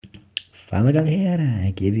Fala galera,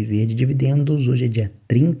 aqui é Viver de Dividendos. Hoje é dia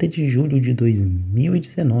 30 de julho de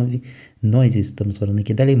 2019. Nós estamos falando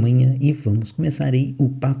aqui da Alemanha e vamos começar aí o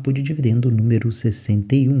Papo de Dividendo número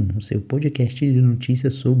 61, o seu podcast de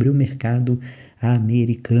notícias sobre o mercado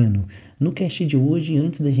americano. No cast de hoje,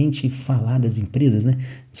 antes da gente falar das empresas,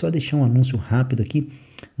 só deixar um anúncio rápido aqui.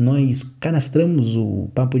 Nós cadastramos o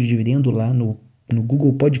Papo de Dividendo lá no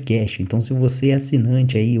Google Podcast. Então, se você é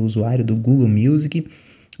assinante aí, usuário do Google Music,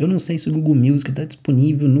 eu não sei se o Google Music está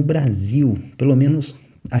disponível no Brasil. Pelo menos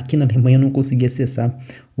aqui na Alemanha eu não consegui acessar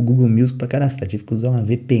o Google Music para cadastrar. Tive que usar uma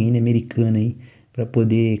VPN americana aí para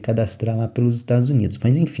poder cadastrar lá pelos Estados Unidos.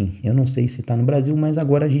 Mas enfim, eu não sei se está no Brasil, mas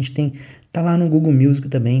agora a gente tá lá no Google Music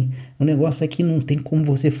também. O negócio é que não tem como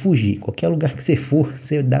você fugir. Qualquer lugar que você for,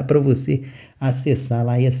 dá para você acessar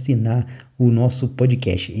lá e assinar o nosso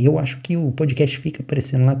podcast. E eu acho que o podcast fica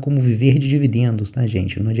aparecendo lá como Viver de Dividendos, tá,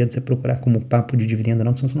 gente? Não adianta você procurar como Papo de Dividendo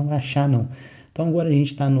não, senão você não vai achar, não. Então agora a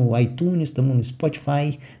gente está no iTunes, estamos no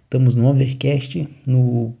Spotify, estamos no Overcast,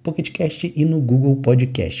 no PocketCast e no Google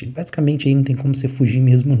Podcast. Basicamente aí não tem como você fugir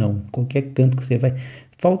mesmo, não. Qualquer canto que você vai...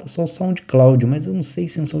 Falta só o SoundCloud, mas eu não sei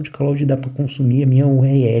se no SoundCloud dá para consumir a minha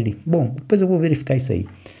URL. Bom, depois eu vou verificar isso aí.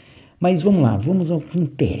 Mas vamos lá, vamos ao que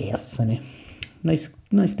interessa, né?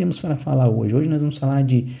 Nós temos para falar hoje. Hoje nós vamos falar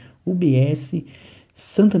de UBS,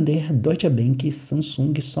 Santander, Deutsche Bank,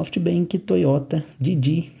 Samsung, SoftBank, Toyota,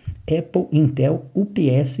 Didi, Apple, Intel,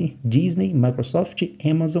 UPS, Disney, Microsoft,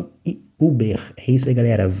 Amazon e Uber. É isso aí,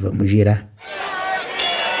 galera. Vamos girar.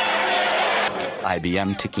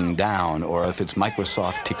 IBM ticking down, or if it's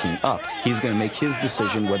Microsoft ticking up, he's going to make his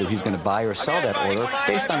decision whether he's going to buy or sell that order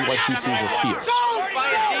based on what he sees or feels.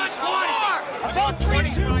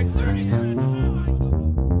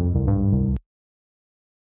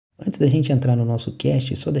 Antes da gente entrar no nosso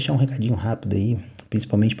cast, só deixar um recadinho rápido aí,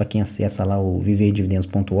 principalmente para quem acessa lá o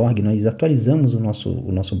viverdividendos.org. Nós atualizamos o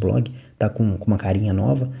nosso blog, tá com uma carinha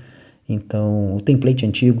nova. Então, o template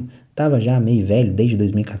antigo estava já meio velho desde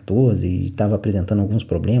 2014 e estava apresentando alguns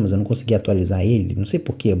problemas. Eu não conseguia atualizar ele, não sei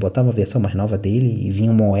porquê. Eu botava a versão mais nova dele e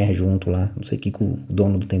vinha uma OR junto lá. Não sei o que o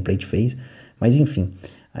dono do template fez, mas enfim.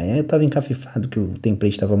 Aí eu estava encafifado que o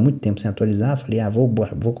template estava há muito tempo sem atualizar. Falei,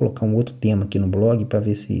 vou colocar um outro tema aqui no blog para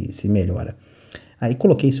ver se melhora. Aí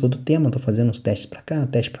coloquei esse outro tema, tô fazendo uns testes para cá,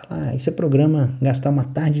 testes para lá. Aí você programa gastar uma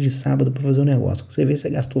tarde de sábado para fazer o negócio. Você vê, você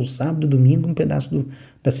gastou sábado, domingo, um pedaço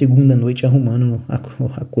da segunda noite arrumando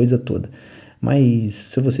a coisa toda. Mas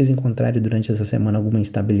se vocês encontrarem durante essa semana alguma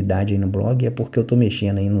instabilidade aí no blog, é porque eu tô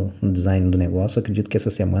mexendo aí no design do negócio. Eu acredito que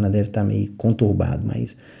essa semana deve estar meio conturbado,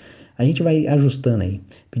 mas a gente vai ajustando aí.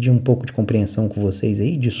 Pedir um pouco de compreensão com vocês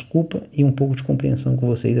aí, desculpa, e um pouco de compreensão com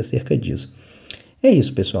vocês acerca disso. É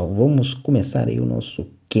isso, pessoal. Vamos começar aí o nosso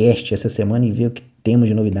cast essa semana e ver o que temos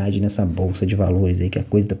de novidade nessa bolsa de valores aí, que a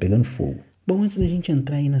coisa tá pegando fogo. Bom, antes da gente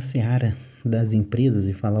entrar aí na seara das empresas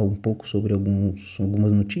e falar um pouco sobre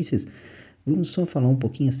algumas notícias, vamos só falar um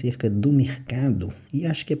pouquinho acerca do mercado. E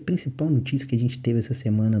acho que a principal notícia que a gente teve essa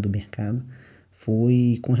semana do mercado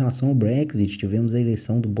foi com relação ao Brexit. Tivemos a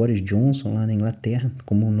eleição do Boris Johnson lá na Inglaterra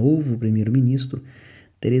como o novo primeiro-ministro.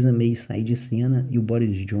 Theresa May sai de cena e o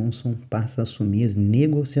Boris Johnson passa a assumir as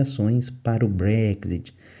negociações para o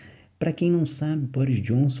Brexit. Para quem não sabe, Boris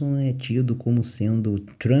Johnson é tido como sendo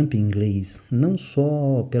Trump em inglês, não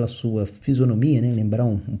só pela sua fisionomia, lembrar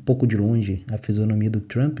um pouco de longe a fisionomia do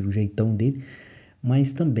Trump, o jeitão dele,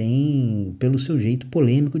 mas também pelo seu jeito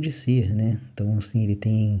polêmico de ser, Então, assim, ele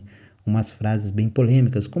tem umas frases bem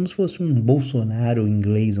polêmicas, como se fosse um Bolsonaro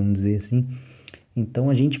inglês, vamos dizer assim. Então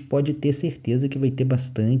a gente pode ter certeza que vai ter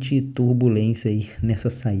bastante turbulência aí nessa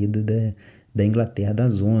saída da Inglaterra da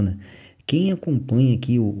zona. Quem acompanha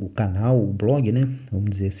aqui o canal, o blog, vamos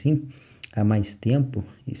dizer assim, há mais tempo,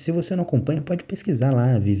 e se você não acompanha, pode pesquisar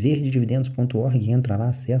lá, viverdividendos.org, entra lá,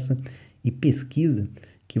 acessa e pesquisa,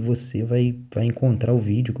 que você vai encontrar o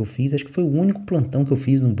vídeo que eu fiz. Acho que foi o único plantão que eu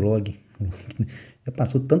fiz no blog. Já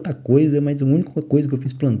passou tanta coisa, mas a única coisa que eu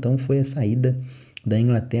fiz plantão foi a saída da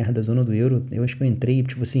Inglaterra, da zona do euro. Eu acho que eu entrei,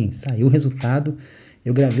 saiu o resultado,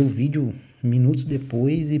 eu gravei o vídeo minutos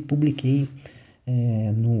depois e publiquei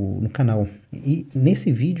no canal. E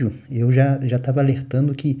nesse vídeo eu já estava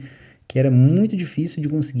alertando que era muito difícil de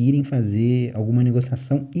conseguirem fazer alguma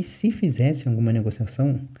negociação, e se fizessem alguma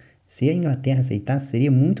negociação, se a Inglaterra aceitasse,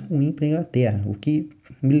 seria muito ruim para a Inglaterra, o que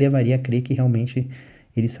me levaria a crer que realmente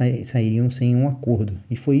eles sairiam sem um acordo.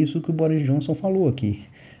 E foi isso que o Boris Johnson falou aqui.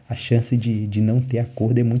 A chance de não ter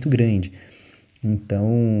acordo é muito grande.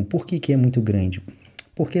 Então, por que é muito grande?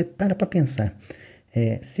 Porque, para pensar,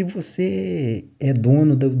 se você é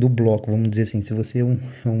dono do bloco, vamos dizer assim, se você é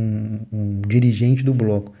um dirigente do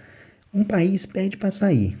bloco, Um país pede para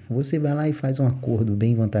sair, você vai lá e faz um acordo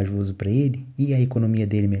bem vantajoso para ele e a economia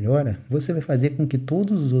dele melhora, você vai fazer com que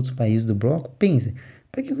todos os outros países do bloco pensem,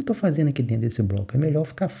 para que eu estou fazendo aqui dentro desse bloco? É melhor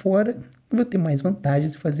ficar fora, eu vou ter mais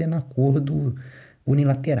vantagens de fazer um acordo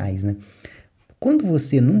unilaterais, né? Quando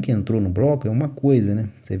você nunca entrou no bloco, é uma coisa, né?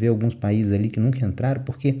 Você vê alguns países ali que nunca entraram,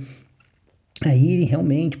 porque aí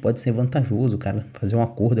realmente pode ser vantajoso, cara, fazer um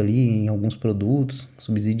acordo ali em alguns produtos,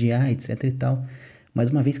 subsidiar, etc e tal. Mas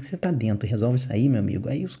uma vez que você tá dentro e resolve sair, meu amigo,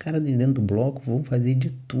 aí os caras de dentro do bloco vão fazer de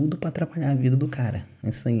tudo pra atrapalhar a vida do cara. É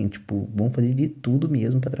isso aí, tipo, vão fazer de tudo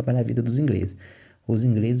mesmo pra atrapalhar a vida dos ingleses. Os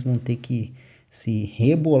ingleses vão ter que se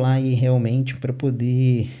rebolar aí realmente para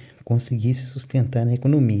poder conseguir se sustentar na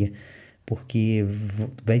economia, porque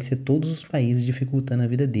vai ser todos os países dificultando a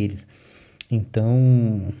vida deles.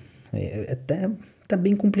 Então, até tá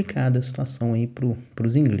bem complicada a situação aí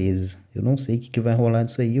pros ingleses. Eu não sei o que vai rolar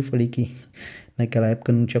disso aí. Eu falei que naquela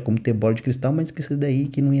época não tinha como ter bola de cristal, mas que isso daí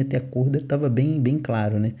que não ia ter acordo estava bem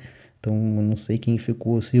claro, né? Então, eu não sei quem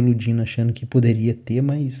ficou se iludindo achando que poderia ter,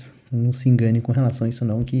 mas não se engane com relação a isso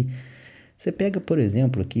não, que você pega, por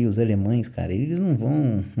exemplo, aqui os alemães, cara, eles não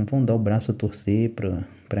vão dar o braço a torcer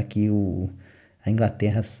para que a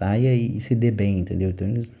Inglaterra saia e se dê bem, entendeu? Então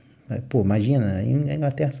eles, pô, imagina, a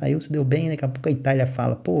Inglaterra saiu, se deu bem, daqui a pouco a Itália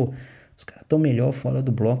fala, pô, os caras estão melhor fora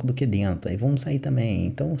do bloco do que dentro, aí vamos sair também.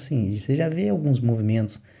 Então, assim, você já vê alguns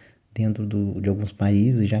movimentos dentro de alguns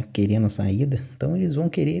países já querendo a saída, então eles vão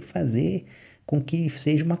querer fazer com que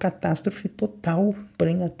seja uma catástrofe total para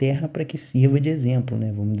a Inglaterra, para que sirva de exemplo,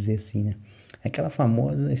 né? Vamos dizer assim, né? Aquela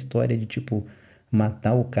famosa história de, tipo,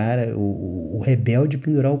 matar o cara, o rebelde,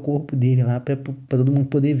 pendurar o corpo dele lá para todo mundo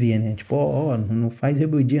poder ver, né? Tipo, ó, não faz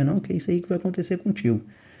rebeldia não, que é isso aí que vai acontecer contigo.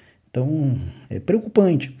 Então, é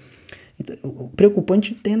preocupante. Então,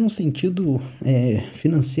 preocupante até no sentido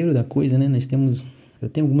financeiro da coisa, né? Eu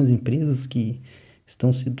tenho algumas empresas que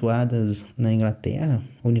estão situadas na Inglaterra,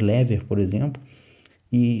 Unilever, por exemplo,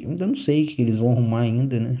 e ainda não sei o que eles vão arrumar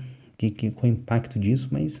ainda, né? Qual o impacto disso,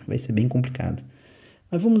 mas vai ser bem complicado.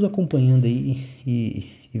 Mas vamos acompanhando aí e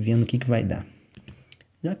vendo o que vai dar.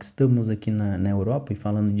 Já que estamos aqui na Europa e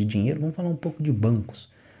falando de dinheiro, vamos falar um pouco de bancos.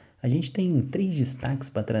 A gente tem 3 destaques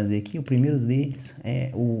para trazer aqui. O primeiro deles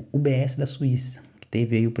é o UBS da Suíça, que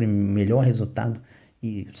teve aí o melhor resultado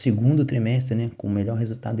e segundo trimestre, né, com o melhor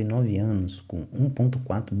resultado em 9 anos, com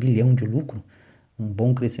 1,4 bilhão de lucro, um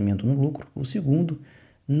bom crescimento no lucro. O segundo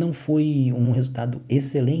não foi um resultado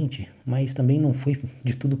excelente, mas também não foi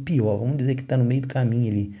de tudo pior. Vamos dizer que está no meio do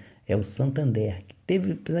caminho ali. É o Santander, que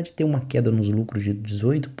teve, apesar de ter uma queda nos lucros de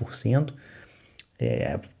 18%,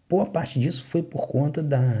 boa parte disso foi por conta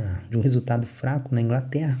de um resultado fraco na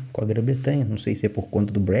Inglaterra, com a Grã-Bretanha. Não sei se é por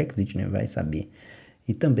conta do Brexit, né? Vai saber.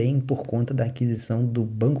 E também por conta da aquisição do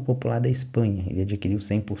Banco Popular da Espanha. Ele adquiriu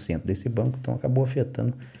 100% desse banco, então acabou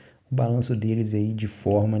afetando o balanço deles aí de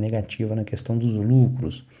forma negativa na questão dos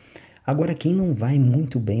lucros. Agora, quem não vai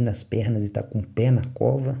muito bem nas pernas e está com o pé na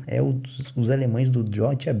cova é os alemães do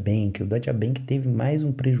Deutsche Bank. O Deutsche Bank teve mais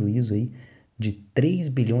um prejuízo aí de 3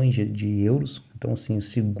 bilhões de euros. Então, assim, o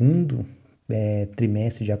segundo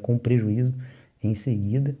trimestre já com prejuízo em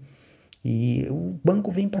seguida. E o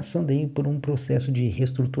banco vem passando aí por um processo de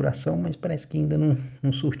reestruturação, mas parece que ainda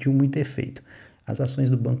não surtiu muito efeito. As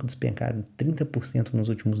ações do banco despencaram 30% nos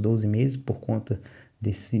últimos 12 meses por conta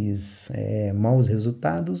desses maus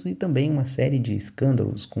resultados e também uma série de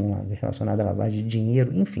escândalos relacionados à lavagem de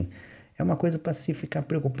dinheiro, enfim. É uma coisa para se ficar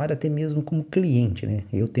preocupado até mesmo como cliente, né?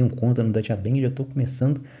 Eu tenho conta no Deutsche Bank e já estou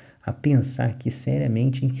começando a pensar aqui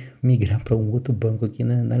seriamente em migrar para um outro banco aqui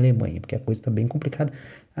na Alemanha, porque a coisa está bem complicada.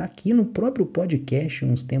 Aqui no próprio podcast,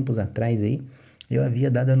 uns tempos atrás aí, eu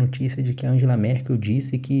havia dado a notícia de que a Angela Merkel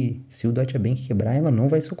disse que se o Deutsche Bank quebrar, ela não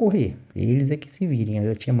vai socorrer. Eles é que se virem. Ela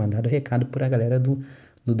já tinha mandado recado para a galera do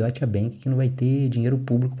Deutsche Bank que não vai ter dinheiro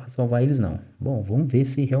público para salvar eles, não. Bom, vamos ver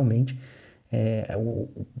se realmente o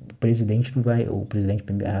presidente não vai,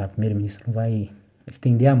 a primeira-ministra não vai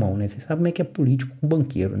estender a mão, né? Vocês sabem como é que é político com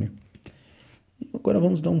banqueiro, né? Agora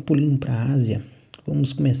vamos dar um pulinho para a Ásia.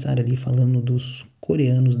 Vamos começar ali falando dos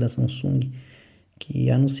coreanos da Samsung,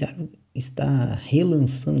 que anunciaram estar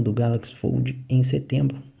relançando o Galaxy Fold em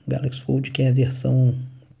setembro. O Galaxy Fold, que é a versão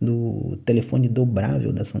do telefone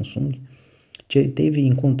dobrável da Samsung,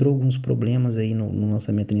 encontrou alguns problemas aí no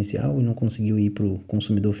lançamento inicial e não conseguiu ir para o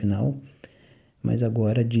consumidor final, mas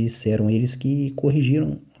agora disseram eles que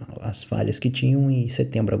corrigiram as falhas que tinham e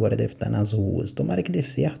setembro agora deve estar nas ruas. Tomara que dê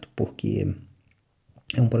certo, porque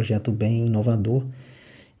é um projeto bem inovador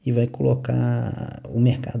e vai colocar o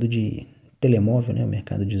mercado de telemóvel, né, o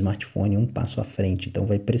mercado de smartphone um passo à frente, então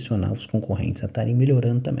vai pressionar os concorrentes a estarem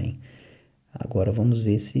melhorando também. Agora vamos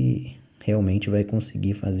ver se realmente vai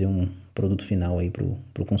conseguir fazer um produto final aí para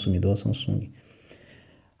o consumidor Samsung.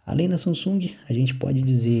 Além da Samsung, a gente pode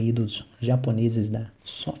dizer aí dos japoneses da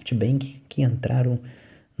SoftBank, que entraram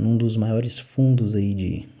num dos maiores fundos aí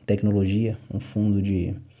de tecnologia, um fundo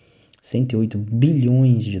de 108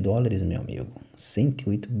 bilhões de dólares, meu amigo.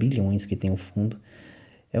 108 bilhões que tem o fundo.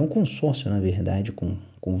 É um consórcio, na verdade, com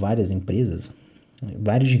várias empresas,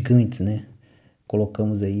 vários gigantes, né?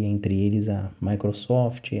 Colocamos aí entre eles a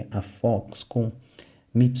Microsoft, a Foxconn,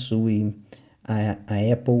 Mitsui, a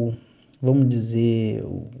Apple, vamos dizer,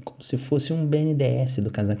 como se fosse um BNDES do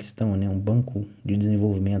Cazaquistão, né? Um banco de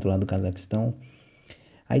desenvolvimento lá do Cazaquistão.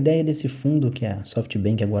 A ideia desse fundo, que a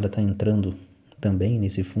SoftBank agora está entrando também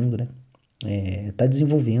nesse fundo, né? Está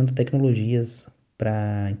desenvolvendo tecnologias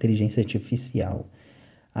para inteligência artificial.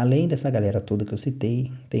 Além dessa galera toda que eu citei,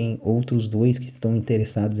 tem outros dois que estão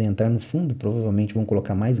interessados em entrar no fundo, provavelmente vão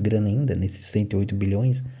colocar mais grana ainda nesses 108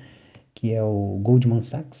 bilhões, que é o Goldman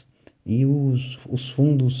Sachs e os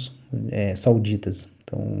fundos sauditas.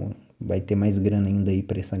 Então vai ter mais grana ainda aí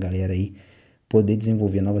para essa galera aí poder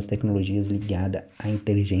desenvolver novas tecnologias ligadas à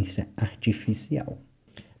inteligência artificial.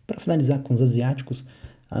 Para finalizar com os asiáticos,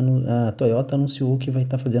 a Toyota anunciou que vai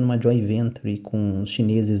estar fazendo uma joint venture com os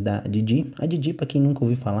chineses da Didi. A Didi, para quem nunca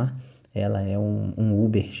ouviu falar, ela é um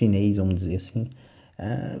Uber chinês, vamos dizer assim.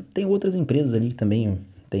 Tem outras empresas ali que também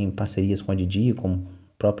têm parcerias com a Didi, como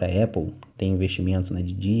a própria Apple, tem investimentos na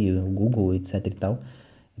Didi, o Google, etc e tal.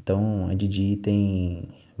 Então, a Didi tem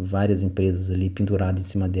várias empresas ali penduradas em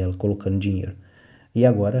cima dela, colocando dinheiro. E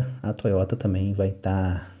agora, a Toyota também vai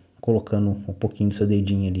estar colocando um pouquinho do seu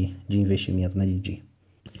dedinho ali de investimento na Didi.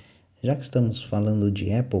 Já que estamos falando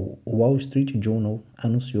de Apple, o Wall Street Journal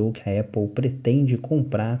anunciou que a Apple pretende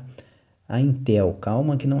comprar a Intel.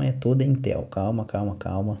 Calma que não é toda a Intel,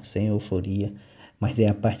 calma, sem euforia, mas é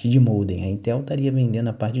a parte de modem. A Intel estaria vendendo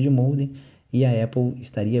a parte de modem e a Apple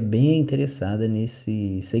estaria bem interessada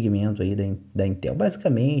nesse segmento aí da Intel.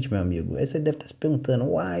 Basicamente, meu amigo, aí você deve estar se perguntando,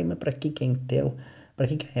 uai, mas para que a Intel, para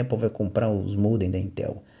que a Apple vai comprar os modem da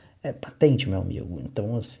Intel? É patente, meu amigo.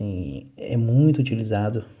 Então, assim, é muito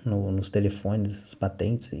utilizado nos telefones, as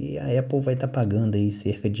patentes, e a Apple vai estar pagando aí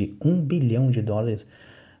cerca de $1 bilhão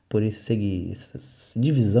por essa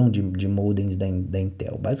divisão de modems da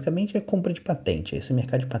Intel. Basicamente, é compra de patente. Esse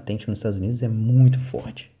mercado de patente nos Estados Unidos é muito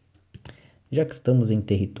forte. Já que estamos em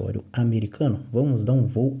território americano, vamos dar um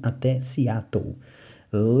voo até Seattle.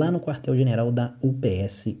 Lá no quartel-general da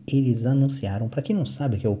UPS, eles anunciaram, para quem não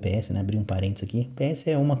sabe o que é UPS, né, abrir um parênteses aqui, UPS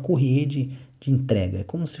é uma courier de entrega, é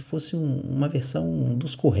como se fosse uma versão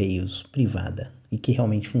dos Correios privada e que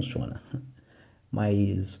realmente funciona.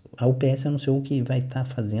 Mas a UPS anunciou que vai estar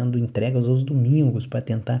fazendo entregas aos domingos para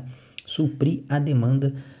tentar suprir a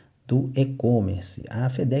demanda do e-commerce. A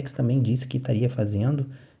FedEx também disse que estaria fazendo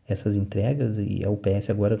essas entregas e a UPS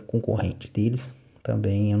agora concorrente deles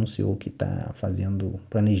também anunciou que está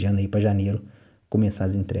planejando aí para janeiro, começar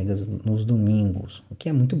as entregas nos domingos, o que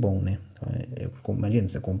é muito bom, né? Imagina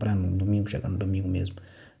você comprar no domingo, chegar no domingo mesmo,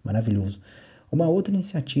 maravilhoso. Uma outra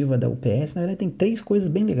iniciativa da UPS, na verdade tem 3 coisas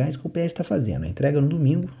bem legais que a UPS está fazendo: a entrega no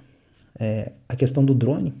domingo, a questão do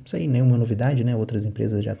drone, isso aí não é uma novidade, né? Outras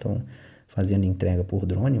empresas já estão fazendo entrega por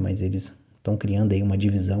drone, mas eles estão criando aí uma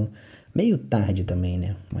divisão, meio tarde também,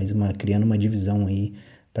 né? Mas criando uma divisão aí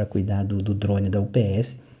para cuidar do drone da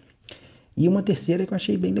UPS. E uma terceira que eu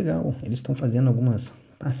achei bem legal, eles estão fazendo algumas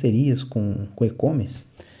parcerias com e-commerce,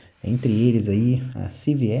 entre eles aí a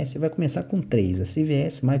CVS, vai começar com 3, a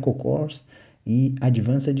CVS, Michael Kors e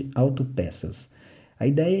Advanced Autopeças. A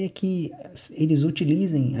ideia é que eles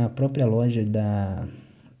utilizem a própria loja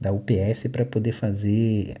da UPS para poder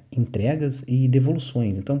fazer entregas e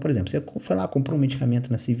devoluções. Então, por exemplo, você foi lá, comprou um medicamento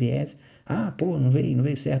na CVS, não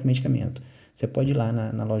veio certo o medicamento. Você pode ir lá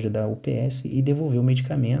na loja da UPS e devolver o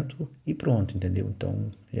medicamento e pronto, entendeu?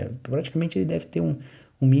 Então, praticamente ele deve ter um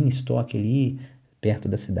mini estoque ali perto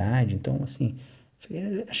da cidade. Então, assim,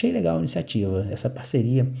 achei legal a iniciativa. Essa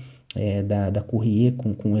parceria da Courier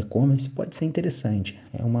com o e-commerce pode ser interessante.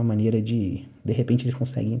 É uma maneira de repente, eles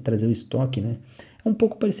conseguem trazer o estoque, né? É um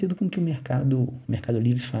pouco parecido com o que o Mercado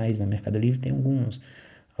Livre faz, né? O Mercado Livre tem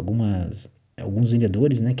alguns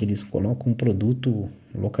vendedores, né, que eles colocam um produto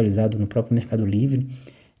localizado no próprio Mercado Livre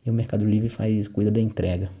e o Mercado Livre cuida da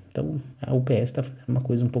entrega. Então, a UPS está fazendo uma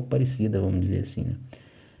coisa um pouco parecida, vamos dizer assim, né?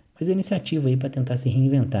 Mas é iniciativa aí para tentar se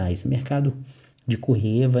reinventar. Esse mercado de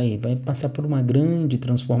courier vai passar por uma grande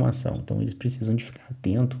transformação, então eles precisam de ficar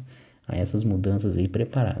atento a essas mudanças aí,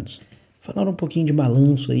 preparados. Falar um pouquinho de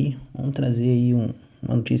balanço aí, vamos trazer aí uma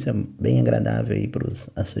notícia bem agradável aí para os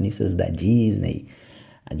acionistas da Disney.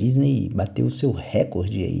 A Disney bateu o seu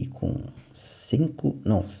recorde aí com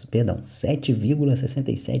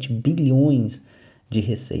 7,67 bilhões de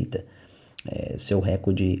receita. Seu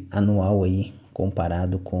recorde anual aí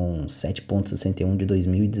comparado com 7,61 de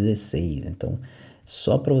 2016. Então,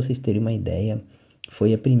 só para vocês terem uma ideia,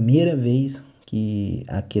 foi a primeira vez que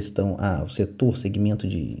o segmento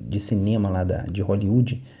de cinema lá de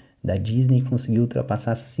Hollywood, da Disney, conseguiu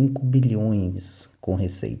ultrapassar 5 bilhões com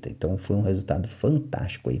receita. Então foi um resultado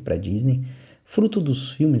fantástico aí para a Disney, fruto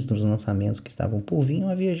dos filmes, dos lançamentos que estavam por vir. Eu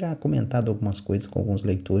havia já comentado algumas coisas com alguns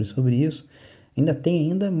leitores sobre isso. Ainda tem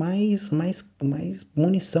mais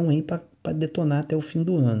munição aí para detonar até o fim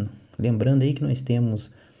do ano. Lembrando aí que nós temos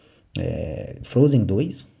Frozen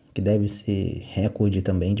 2, que deve ser recorde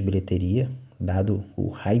também de bilheteria, dado o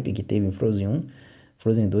hype que teve em Frozen 1.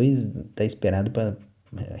 Frozen 2 está esperado para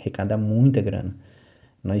arrecadar muita grana.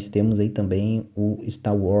 Nós temos aí também o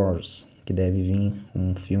Star Wars, que deve vir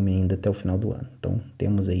um filme ainda até o final do ano. Então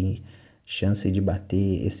temos aí chance de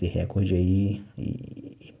bater esse recorde aí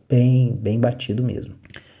e bem batido mesmo.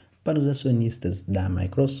 Para os acionistas da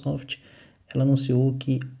Microsoft, ela anunciou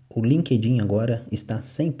que o LinkedIn agora está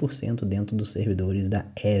 100% dentro dos servidores da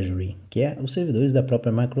Azure, que é os servidores da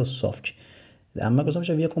própria Microsoft. A Microsoft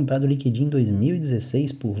já havia comprado o LinkedIn em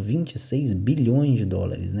 2016 por 26 bilhões de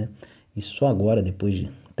dólares, né? E só agora, depois de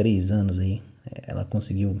 3 anos aí, ela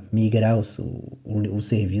conseguiu migrar o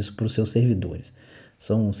serviço para os seus servidores.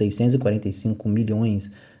 São 645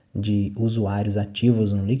 milhões de usuários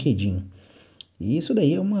ativos no LinkedIn. E isso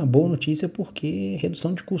daí é uma boa notícia porque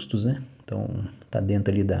redução de custos, né? Então, tá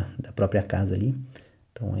dentro ali da própria casa ali.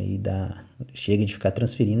 Então, aí chega de ficar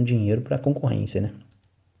transferindo dinheiro para a concorrência, né?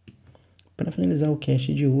 Para finalizar o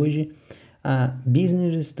cast de hoje, a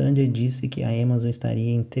Business Standard disse que a Amazon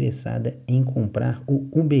estaria interessada em comprar o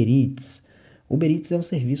Uber Eats. Uber Eats é um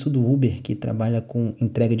serviço do Uber que trabalha com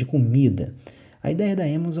entrega de comida. A ideia da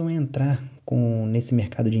Amazon é entrar nesse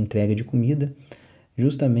mercado de entrega de comida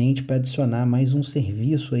justamente para adicionar mais um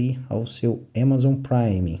serviço aí ao seu Amazon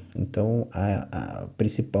Prime. Então, a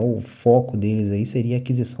principal foco deles aí seria a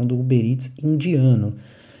aquisição do Uber Eats indiano.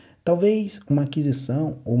 Talvez uma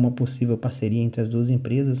aquisição ou uma possível parceria entre as duas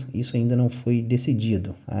empresas, isso ainda não foi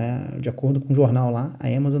decidido. De acordo com o jornal lá, a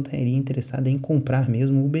Amazon estaria interessada em comprar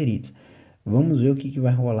mesmo o Uber Eats. Vamos ver o que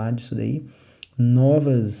vai rolar disso daí.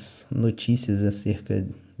 Novas notícias acerca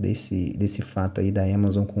desse fato aí da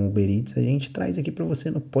Amazon com o Uber Eats, a gente traz aqui para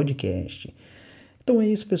você no podcast. Então é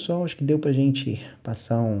isso, pessoal. Acho que deu pra gente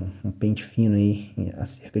passar um pente fino aí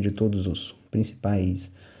acerca de todos os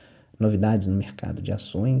principais novidades no mercado de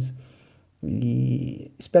ações, e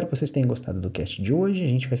espero que vocês tenham gostado do cast de hoje. A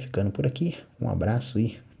gente vai ficando por aqui, um abraço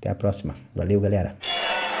e até a próxima. Valeu, galera.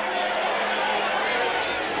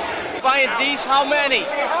 Buying D's, how many?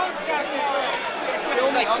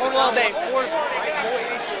 Still like total all day. 4